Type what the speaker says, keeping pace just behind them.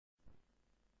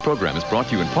program is brought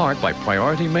to you in part by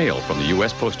priority mail from the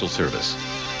U.S. Postal Service.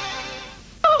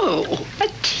 Oh, a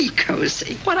tea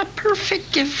cozy. What a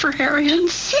perfect gift for Harry and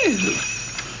Sue.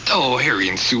 Oh, Harry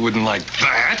and Sue wouldn't like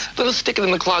that. Let us stick it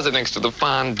in the closet next to the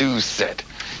fondue set.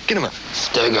 Get him a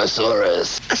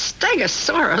Stegosaurus. A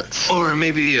Stegosaurus? Or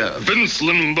maybe a Vince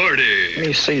Lombardi. Let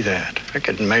me see that. I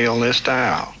could mail this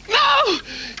style. No!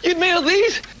 You'd mail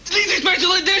these? These are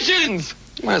special editions!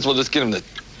 Might as well just get him the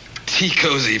tea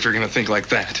cozy if you're gonna think like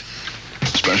that.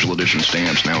 Special edition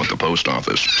stamps now at the post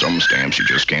office. Some stamps you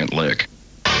just can't lick.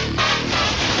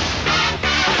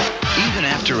 Even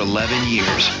after 11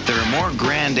 years, there are more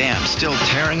Grand Ams still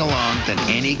tearing along than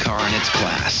any car in its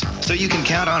class. So you can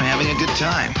count on having a good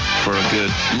time for a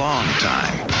good, long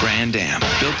time. Grand Am,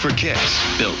 built for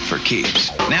kicks, built for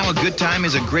keeps. Now a good time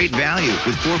is a great value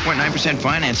with 4.9%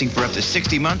 financing for up to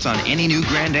 60 months on any new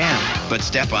Grand Am. But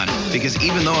step on it, because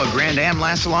even though a Grand Am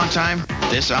lasts a long time,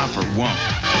 this offer won't.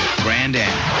 Grand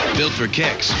Am, built for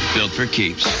kicks, built for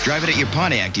keeps. Drive it at your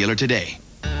Pontiac dealer today.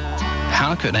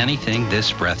 How could anything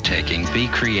this breathtaking be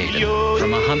created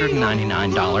from a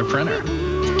 $199 printer?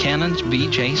 Canon's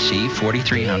BJC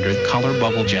 4300 color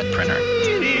bubble jet printer.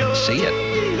 See it,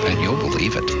 and you'll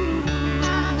believe it.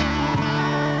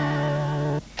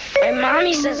 My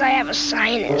mommy says I have a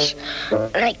sinus,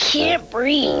 and I can't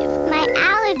breathe. My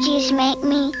allergies make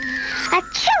me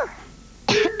achoo.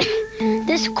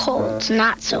 This cold's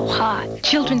not so hot.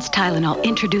 Children's Tylenol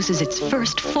introduces its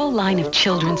first full line of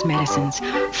children's medicines.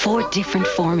 4 different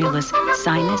formulas: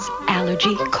 sinus,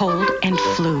 allergy, cold, and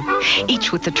flu.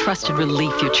 Each with the trusted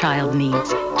relief your child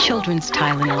needs. Children's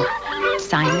Tylenol.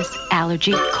 Sinus,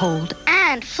 allergy, cold,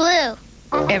 and flu.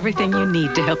 Everything you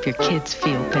need to help your kids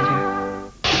feel better.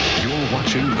 You're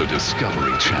watching the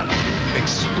Discovery Channel.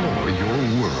 Explore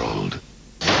your world.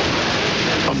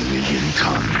 1,000,000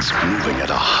 tons moving at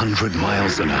 100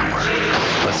 miles an hour.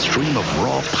 A stream of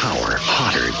raw power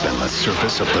hotter than the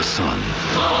surface of the sun.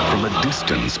 From a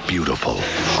distance beautiful,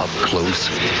 up close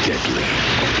deadly.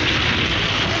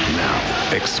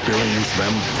 Now experience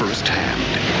them firsthand.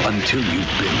 Until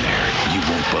you've been there, you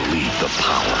won't believe the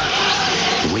power.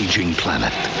 Raging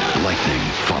Planet. Lightning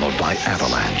followed by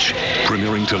avalanche.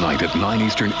 Premiering tonight at 9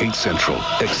 Eastern, 8 Central.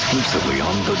 Exclusively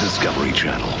on the Discovery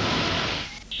Channel.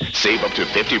 Save up to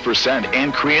 50%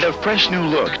 and create a fresh new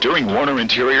look during Warner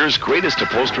Interior's greatest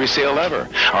upholstery sale ever.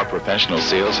 Our professional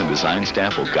sales and design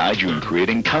staff will guide you in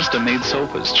creating custom-made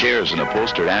sofas, chairs, and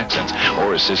upholstered accents,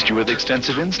 or assist you with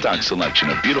extensive in-stock selection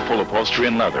of beautiful upholstery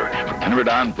and leather from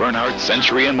Henredon, Bernhardt,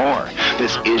 Century, and more.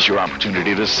 This is your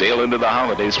opportunity to sail into the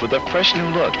holidays with a fresh new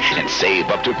look and save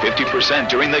up to 50%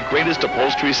 during the greatest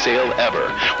upholstery sale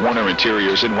ever. Warner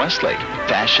Interiors in Westlake.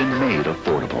 Fashion made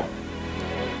affordable.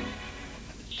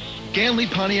 Ganley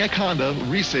Pontiac Honda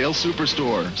Resale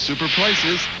Superstore. Super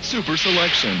prices, super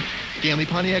selection. Ganley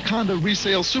Pontiac Honda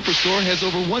Resale Superstore has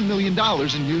over $1 million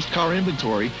in used car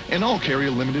inventory and all carry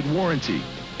a limited warranty.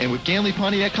 And with Ganley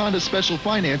Pontiac Honda special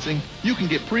financing, you can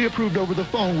get pre-approved over the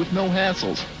phone with no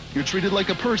hassles. You're treated like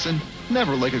a person,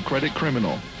 never like a credit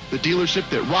criminal. The dealership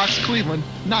that rocks Cleveland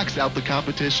knocks out the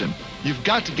competition. You've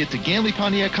got to get to Ganley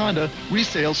Pontiac Honda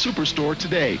Resale Superstore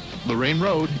today. Lorraine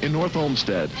Road in North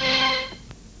Olmsted.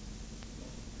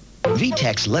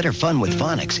 VTech's Letter Fun with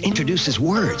Phonics introduces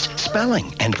words,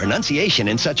 spelling, and pronunciation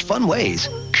in such fun ways.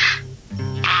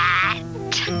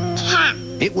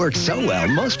 It works so well,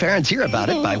 most parents hear about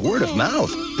it by word of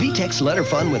mouth. VTech's Letter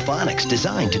Fun with Phonics,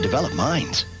 designed to develop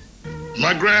minds.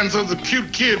 My grandson's a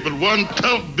cute kid, but one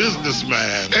tough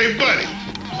businessman. Hey, buddy,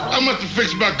 how much to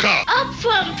fix my car?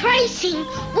 Upfront pricing.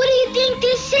 What do you think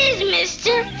this is,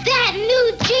 mister? That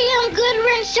new GM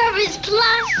Goodwrench Service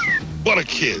Plus? What a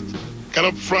kid.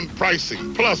 Got upfront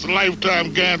pricing, plus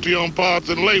lifetime guarantee on parts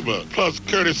and labor, plus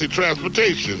courtesy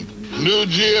transportation. New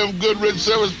GM Goodwrench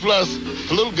Service Plus.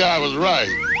 The little guy was right.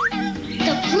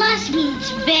 The plus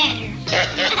means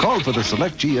better. Call for the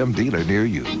select GM dealer near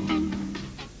you.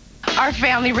 Our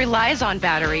family relies on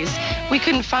batteries. We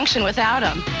couldn't function without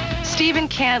them. Steven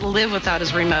can't live without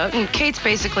his remote, and Kate's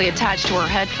basically attached to her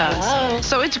headphones. Whoa.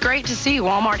 So it's great to see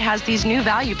Wal-Mart has these new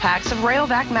value packs of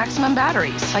Rayovac Maximum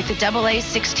batteries, like the AA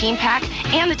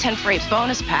 16-pack and the 10 for 8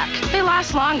 bonus pack. They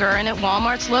last longer, and at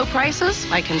Walmart's low prices,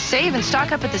 I can save and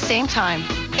stock up at the same time.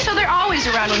 So they're always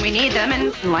around when we need them,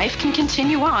 and life can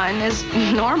continue on as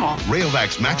normal.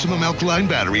 Rayovac's Maximum Alkaline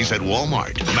batteries at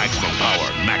Walmart. Maximum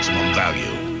power, maximum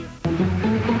value.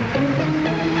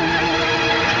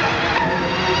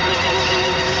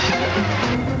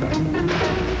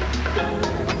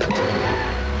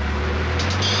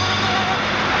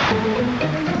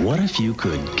 What if you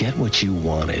could get what you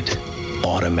wanted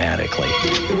automatically?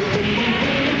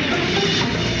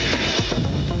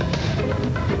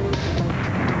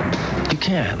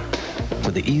 can.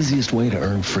 For the easiest way to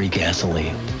earn free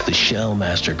gasoline, the Shell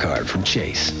MasterCard from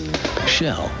Chase.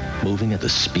 Shell, moving at the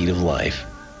speed of life.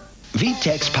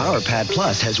 VTech's PowerPad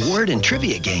Plus has word and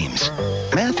trivia games,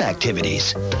 math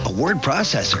activities, a word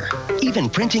processor, even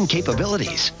printing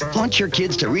capabilities. Want your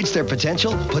kids to reach their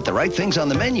potential? Put the right things on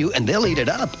the menu and they'll eat it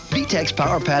up. VTech's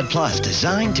PowerPad Plus,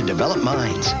 designed to develop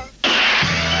minds.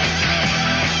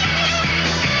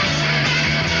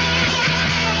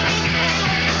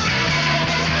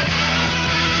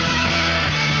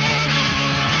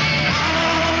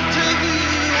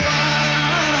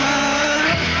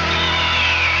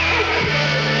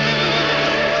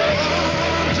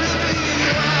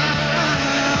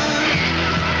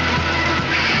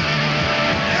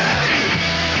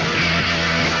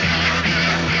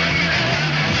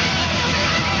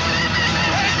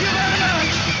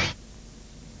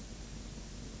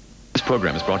 This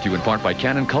program is brought to you in part by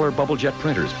Canon color bubble jet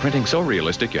printers, printing so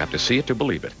realistic you have to see it to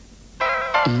believe it.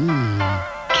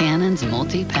 Canon's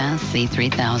Multipath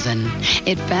C3000.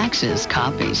 It faxes,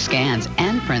 copies, scans,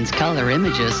 and prints color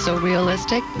images so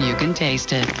realistic you can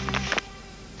taste it.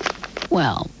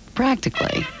 Well,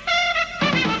 practically.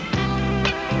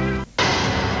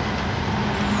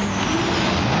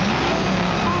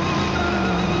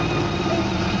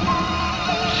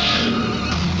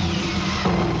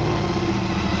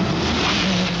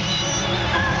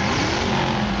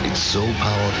 So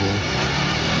powerful,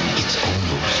 it's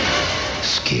almost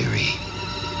scary.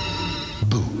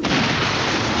 Boom.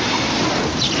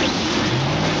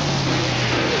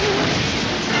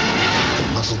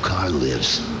 The muscle car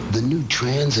lives. The new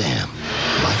Trans Am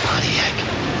by Pontiac.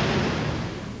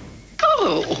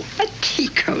 Oh, a tea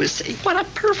cozy. What a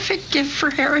perfect gift for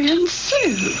Harry and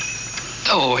Sue.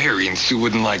 Oh, Harry and Sue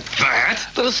wouldn't like that.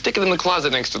 Let us stick it in the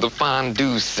closet next to the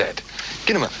fondue set.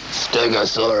 Get him a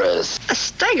Stegosaurus. A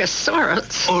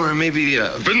Stegosaurus? Or maybe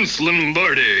a Vince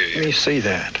Lombardi. Let me see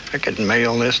that. I could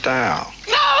mail this to Al.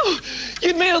 No!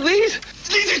 You'd mail these?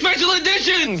 These are special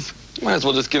editions! Might as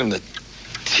well just get him the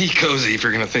tea cozy if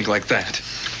you're gonna think like that.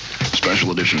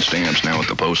 Special edition stamps now at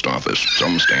the post office.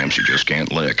 Some stamps you just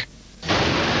can't lick.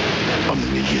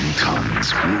 1,000,000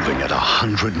 tons moving at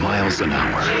 100 miles an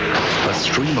hour. A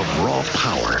stream of raw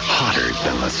power hotter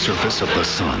than the surface of the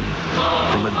sun.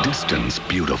 From a distance,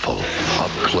 beautiful.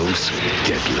 Up close,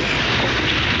 deadly.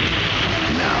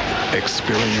 Now,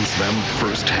 experience them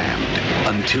firsthand.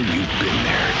 Until you've been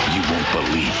there, you won't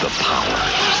believe the power.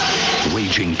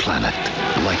 Raging Planet.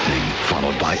 Lightning,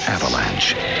 followed by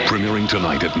Avalanche. Premiering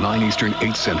tonight at 9 Eastern,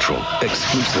 8 Central.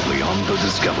 Exclusively on the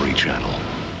Discovery Channel.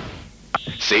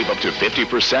 Save up to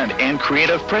 50% and create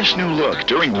a fresh new look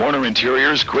during Warner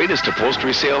Interior's greatest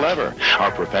upholstery sale ever.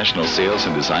 Our professional sales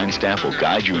and design staff will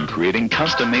guide you in creating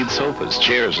custom-made sofas,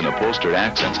 chairs, and upholstered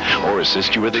accents, or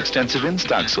assist you with extensive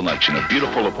in-stock selection of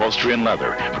beautiful upholstery and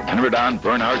leather from Henredon,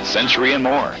 Bernhardt, Century, and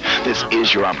more. This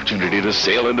is your opportunity to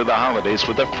sail into the holidays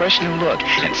with a fresh new look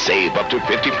and save up to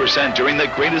 50% during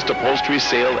the greatest upholstery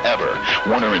sale ever.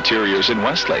 Warner Interiors in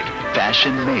Westlake.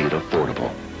 Fashion made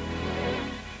affordable.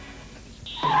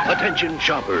 Attention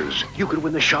shoppers, you could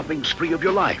win the shopping spree of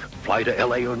your life. Fly to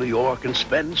LA or New York and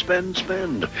spend, spend,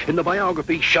 spend. In the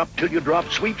Biography Shop Till You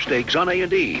Drop Sweepstakes on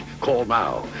A&E. Call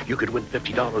now. You could win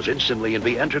 $50 instantly and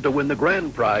be entered to win the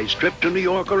grand prize trip to New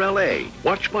York or LA.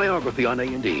 Watch Biography on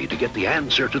A&E to get the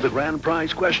answer to the grand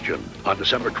prize question. On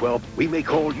December 12th, we may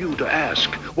call you to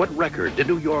ask, what record did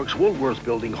New York's Woolworth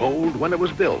building hold when it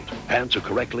was built? Answer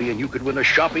correctly and you could win a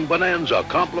shopping bonanza.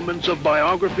 Compliments of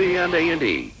Biography and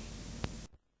A&E.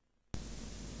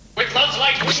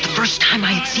 It was the first time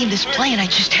I had seen this play, and I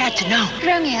just had to know.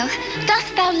 Romeo,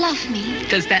 dost thou love me?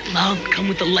 Does that love come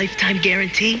with a lifetime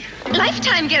guarantee?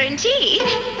 Lifetime guarantee?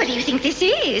 What do you think this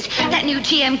is? That new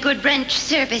GM Goodwrench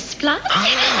Service Plus?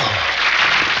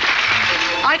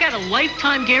 I got a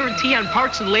lifetime guarantee on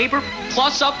parts and labor,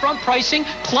 plus upfront pricing,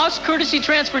 plus courtesy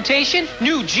transportation.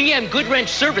 New GM Goodwrench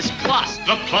Service Plus.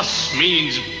 The plus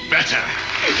means better.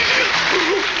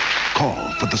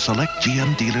 Call for the select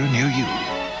GM dealer near you.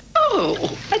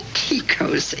 Oh, a tea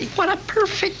cozy. What a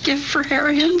perfect gift for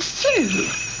Harry and Sue.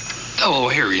 Oh,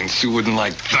 Harry and Sue wouldn't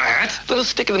like that. Let us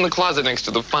stick it in the closet next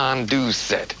to the fondue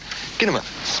set. Get him a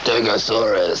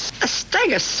Stegosaurus. A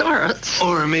Stegosaurus?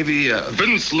 Or maybe a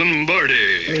Vince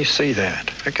Lombardi. Let me see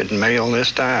that. I could mail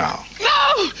this to Al.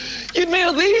 No! You'd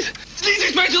mail these? These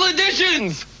are special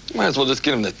editions! Might as well just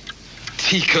get him the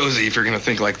tea cozy if you're gonna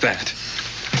think like that.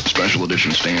 Special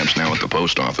edition stamps now at the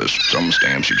post office. Some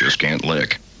stamps you just can't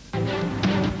lick.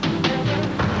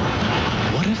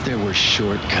 What if there were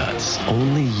shortcuts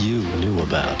only you knew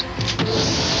about?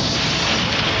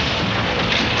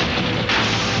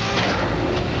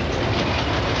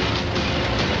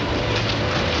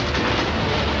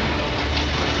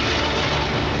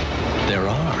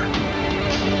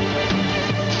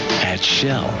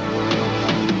 Shell.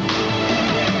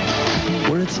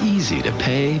 Where it's easy to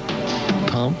pay,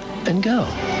 pump, and go.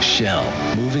 Shell,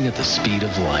 moving at the speed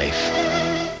of life.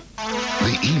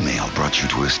 The email brought you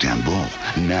to Istanbul.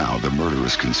 Now the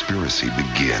murderous conspiracy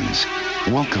begins.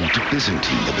 Welcome to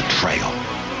Byzantine, the Betrayal.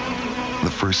 The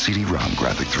first CD-ROM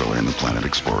graphic thriller in the Planet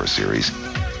Explorer series.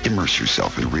 Immerse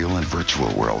yourself in real and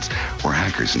virtual worlds where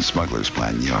hackers and smugglers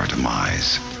plan your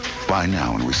demise. Buy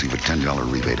now and receive a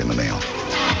 $10 rebate in the mail.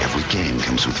 Every game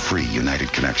comes with free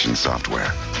United Connection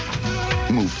software.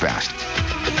 Move fast.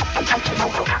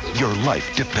 Your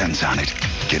life depends on it.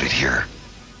 Get it here.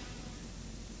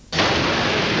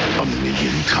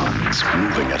 1,000,000 tons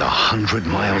moving at 100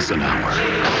 miles an hour.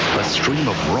 A stream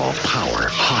of raw power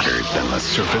hotter than the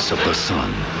surface of the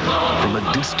sun. From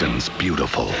a distance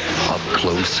beautiful, up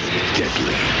close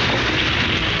deadly.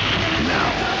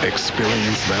 Now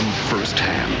experience them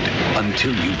firsthand.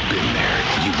 Until you've been there,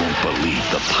 you won't believe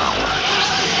the power.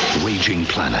 Raging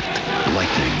Planet.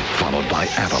 Lightning followed by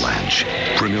Avalanche.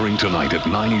 Premiering tonight at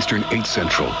 9 Eastern, 8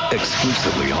 Central.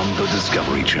 Exclusively on the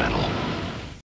Discovery Channel.